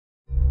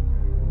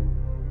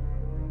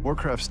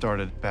Warcraft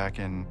started back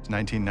in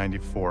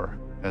 1994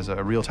 as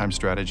a real-time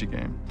strategy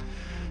game.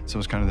 So it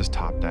was kind of this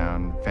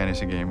top-down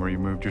fantasy game where you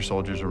moved your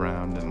soldiers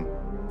around and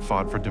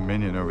fought for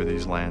dominion over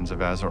these lands of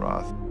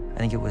Azeroth. I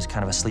think it was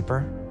kind of a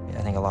sleeper.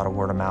 I think a lot of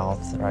word of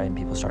mouth, right? And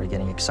people started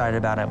getting excited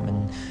about it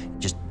and it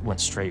just went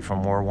straight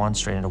from War I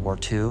straight into War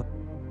II.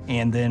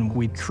 And then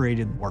we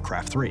created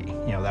Warcraft 3. You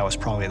know, that was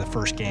probably the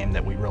first game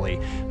that we really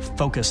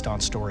focused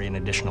on story in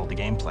addition to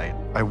gameplay.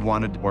 I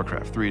wanted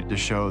Warcraft 3 to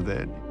show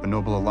that the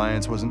Noble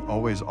Alliance wasn't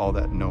always all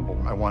that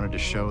noble. I wanted to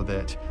show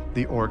that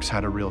the orcs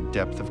had a real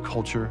depth of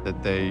culture,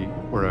 that they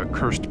were a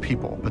cursed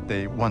people, but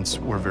they once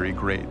were very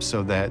great,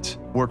 so that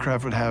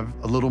Warcraft would have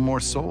a little more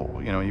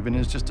soul, you know, even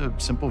as just a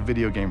simple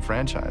video game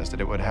franchise,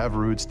 that it would have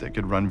roots that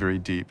could run very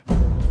deep.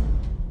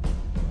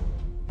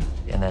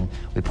 And then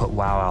we put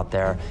WoW out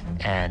there,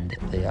 and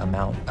the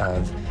amount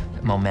of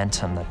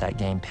momentum that that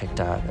game picked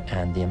up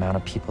and the amount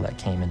of people that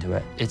came into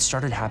it, it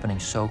started happening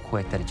so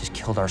quick that it just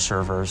killed our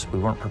servers. We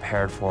weren't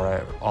prepared for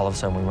it. All of a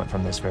sudden, we went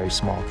from this very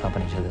small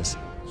company to this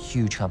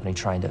huge company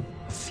trying to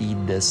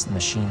feed this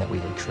machine that we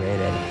had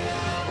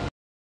created.